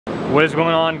What is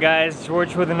going on, guys?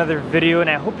 George with another video, and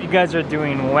I hope you guys are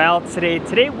doing well today.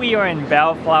 Today we are in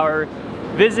Bellflower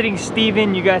visiting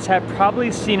Steven. You guys have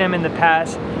probably seen him in the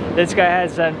past. This guy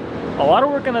has done a lot of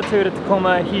work on the Toyota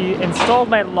Tacoma. He installed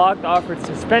my locked offered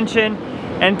suspension,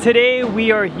 and today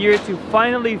we are here to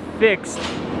finally fix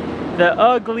the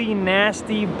ugly,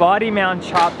 nasty body mount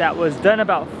chop that was done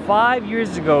about 5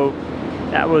 years ago.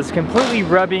 That was completely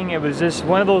rubbing. It was just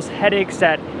one of those headaches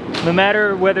that no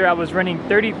matter whether I was running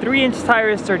 33-inch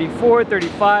tires, 34,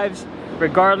 35s,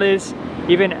 regardless,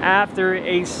 even after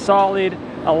a solid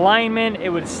alignment, it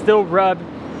would still rub.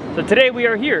 So today we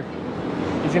are here.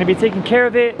 He's gonna be taking care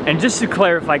of it. And just to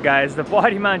clarify, guys, the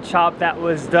body mount chop that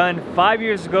was done 5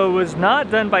 years ago was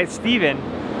not done by Steven.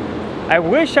 I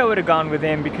wish I would have gone with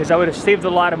him because I would have saved a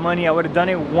lot of money. I would have done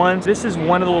it once. This is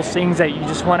one of those things that you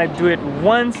just want to do it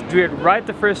once, do it right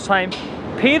the first time,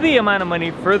 pay the amount of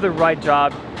money for the right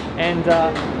job. And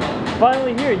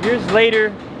finally here, years later,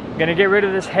 gonna get rid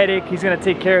of this headache. He's gonna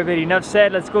take care of it. Enough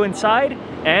said, let's go inside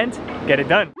and get it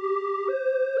done.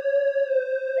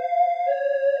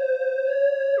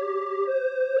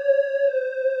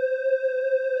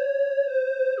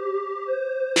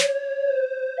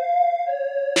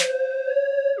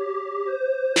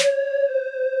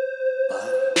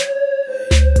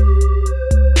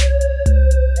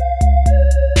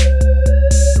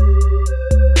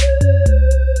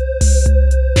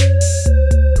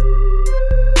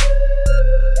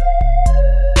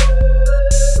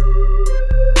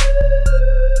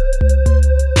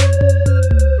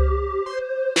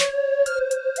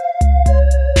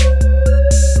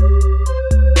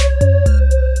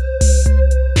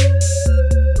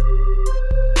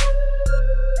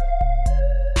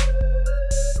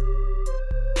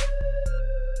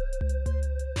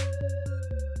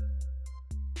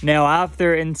 Now,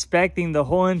 after inspecting the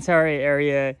whole entire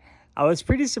area, I was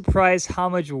pretty surprised how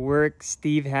much work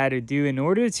Steve had to do in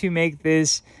order to make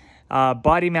this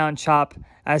body mount chop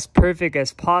as perfect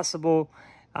as possible.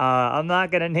 I'm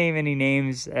not going to name any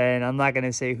names, and I'm not going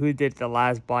to say who did the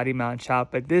last body mount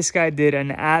chop, but this guy did an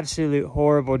absolute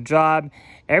horrible job.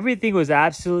 Everything was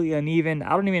absolutely uneven. I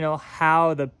don't even know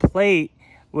how the plate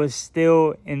was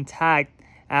still intact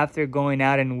after going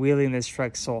out and wheeling this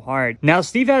truck so hard. Now,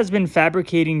 Steve has been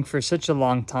fabricating for such a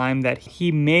long time that he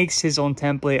makes his own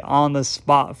template on the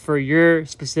spot for your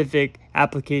specific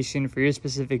application, for your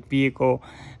specific vehicle.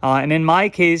 And in my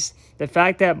case, the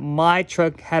fact that my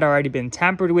truck had already been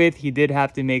tampered with, he did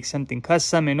have to make something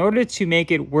custom in order to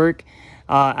make it work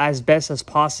as best as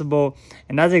possible,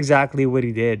 and that's exactly what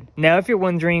he did. Now, if you're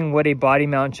wondering what a body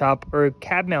mount chop or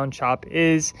cab mount chop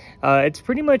is, it's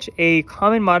pretty much a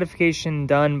common modification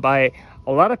done by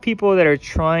a lot of people that are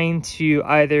trying to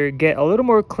either get a little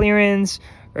more clearance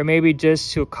or maybe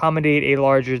just to accommodate a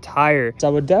larger tire. So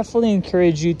I would definitely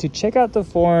encourage you to check out the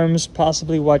forums,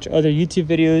 possibly watch other YouTube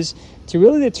videos to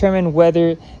really determine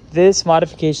whether this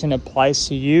modification applies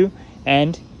to you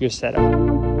and your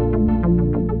setup.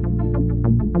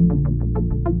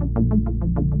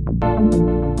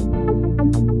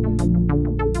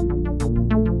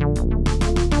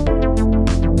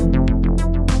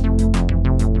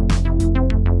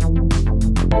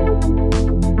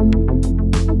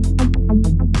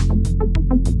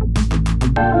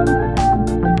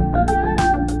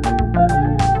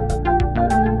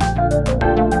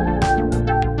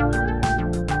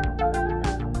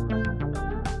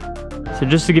 So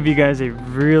just to give you guys a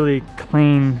really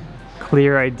clean,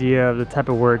 clear idea of the type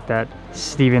of work that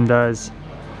Steven does.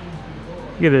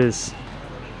 Look at this.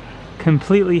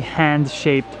 Completely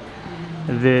hand-shaped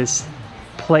this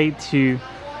plate to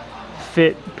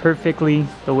fit perfectly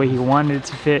the way he wanted it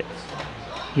to fit.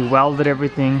 He welded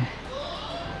everything.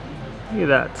 Look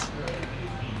at that.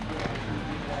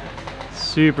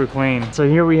 Super clean. So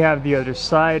here we have the other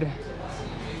side.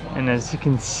 And as you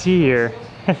can see here,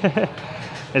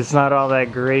 it's not all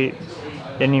that great.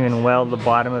 Didn't even weld the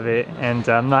bottom of it, and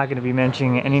I'm not going to be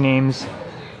mentioning any names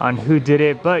on who did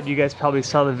it, but you guys probably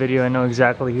saw the video and know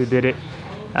exactly who did it.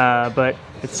 But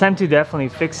it's time to definitely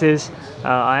fix this.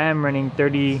 I am running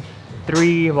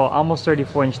 33, well, almost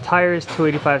 34-inch tires,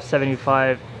 285,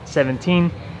 75,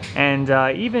 17,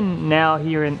 and even now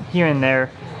here and there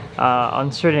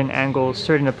on certain angles,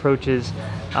 certain approaches,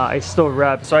 I still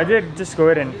rub. So I did just go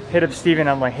ahead and hit up Steven.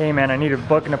 I'm like, hey man, I need to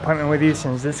book an appointment with you,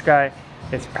 since this guy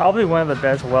is probably one of the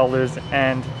best welders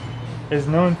and is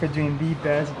known for doing the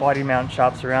best body mount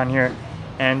chops around here.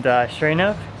 And sure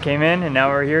enough, came in, and now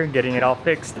we're here getting it all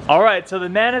fixed. All right, so the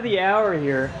man of the hour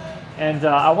here, and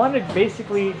I want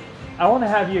to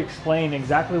have you explain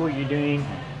exactly what you're doing.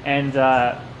 And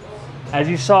as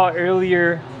you saw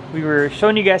earlier, we were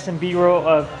showing you guys some B-roll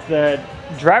of the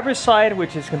driver's side,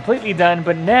 which is completely done,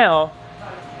 but now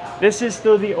this is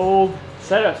still the old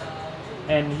setup.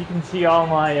 And you can see all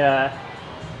my,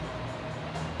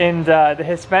 in the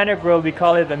Hispanic world, we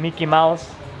call it the Mickey Mouse,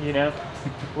 you know,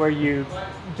 where you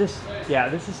just, yeah,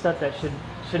 this is stuff that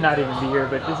should not even be here,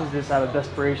 but this is just out of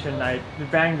desperation. I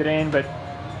banged it in, but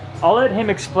I'll let him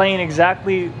explain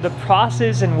exactly the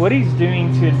process and what he's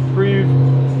doing to improve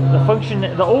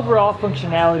the overall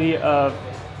functionality of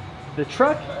the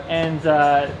truck and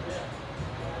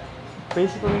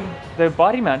basically the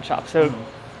body mount shop. So,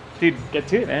 dude, get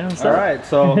to it, man. What's up? All right,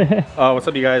 so what's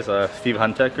up, you guys? Steve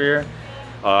Huntek here.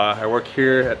 I work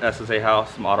here at SSA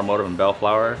Haus Automotive in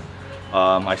Bellflower.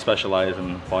 I specialize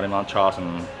in body mount chops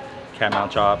and cat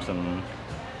mount chops and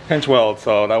pinch welds,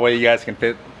 so that way you guys can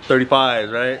fit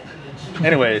 35s, right?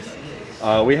 Anyways,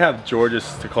 we have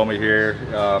George's Tacoma here.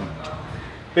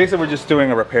 Basically, we're just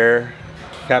doing a repair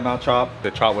cat mount chop.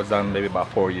 The chop was done maybe about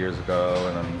 4 years ago,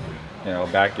 and then, you know,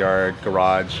 backyard,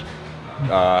 garage,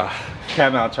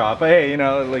 cat mount chop. But hey, you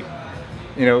know, like,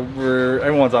 you know,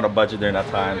 everyone's on a budget during that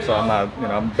time, so I'm not, you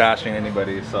know, I'm bashing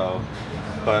anybody. So,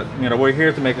 but you know, we're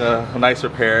here to make a nice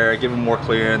repair, give them more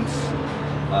clearance.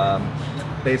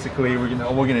 Basically,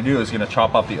 what we're gonna do is gonna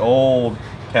chop up the old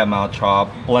cat mount chop,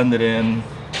 blend it in,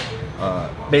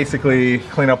 basically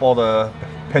clean up all the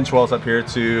pinch welds up here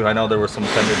too. I know there was some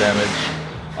fender damage.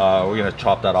 We're gonna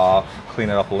chop that off, clean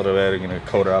it up a little bit. We're gonna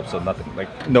coat it up so nothing,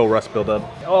 like no rust buildup.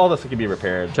 All this can be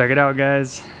repaired. Check it out,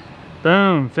 guys.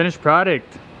 Boom, finished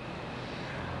product.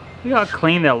 Look how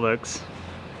clean that looks.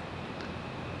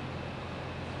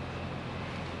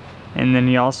 And then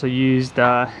he also used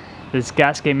this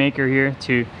gasket maker here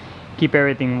to keep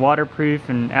everything waterproof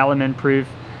and element proof.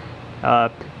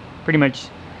 Pretty much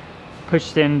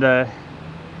pushed in the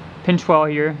pinch well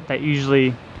here that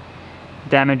usually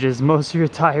damages most of your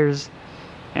tires.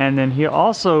 And then he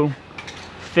also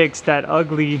fixed that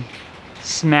ugly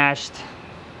smashed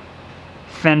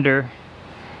fender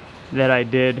that I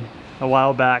did a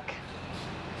while back,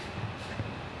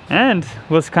 and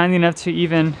was kind enough to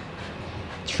even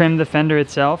trim the fender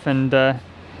itself and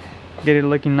get it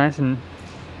looking nice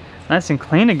and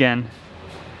clean again.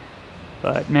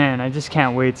 But man, I just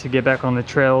can't wait to get back on the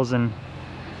trails and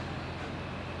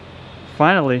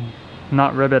finally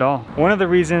not rib it all. One of the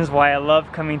reasons why I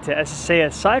love coming to SSA,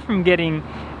 aside from getting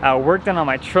work done on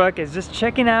my truck, is just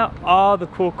checking out all the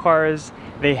cool cars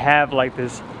they have, like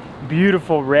this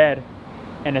beautiful red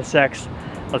NSX.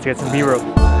 Let's get some B-roll.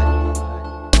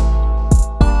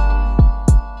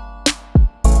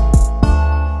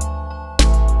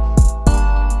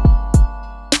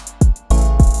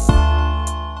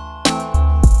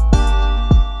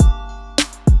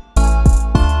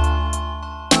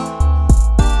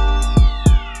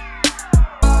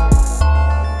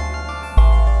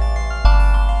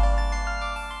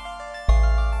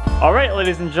 Alright,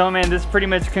 ladies and gentlemen, this pretty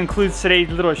much concludes today's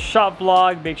little shop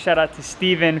vlog. Big shout out to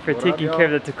Steven for taking care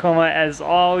of the Tacoma as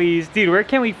always. Dude, where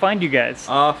can we find you guys?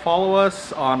 Follow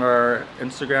us on our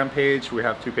Instagram page. We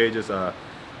have 2 pages.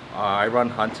 I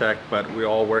run Huntek, but we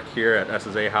all work here at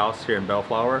SSA Haus here in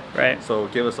Bellflower. Right. So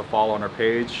give us a follow on our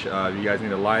page. If you guys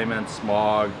need alignment,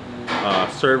 smog,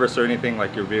 service or anything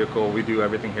like your vehicle, we do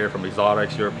everything here from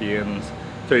exotics, Europeans,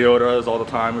 Toyotas all the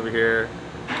time over here.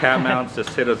 Cat mounts, just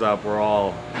hit us up. We're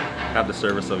all have the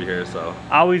service over here, so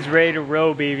always ready to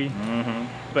roll, baby.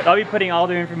 But I'll be putting all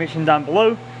the information down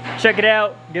below. Check it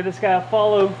out, give this guy a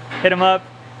follow, hit him up,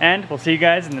 and we'll see you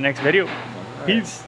guys in the next video. Peace.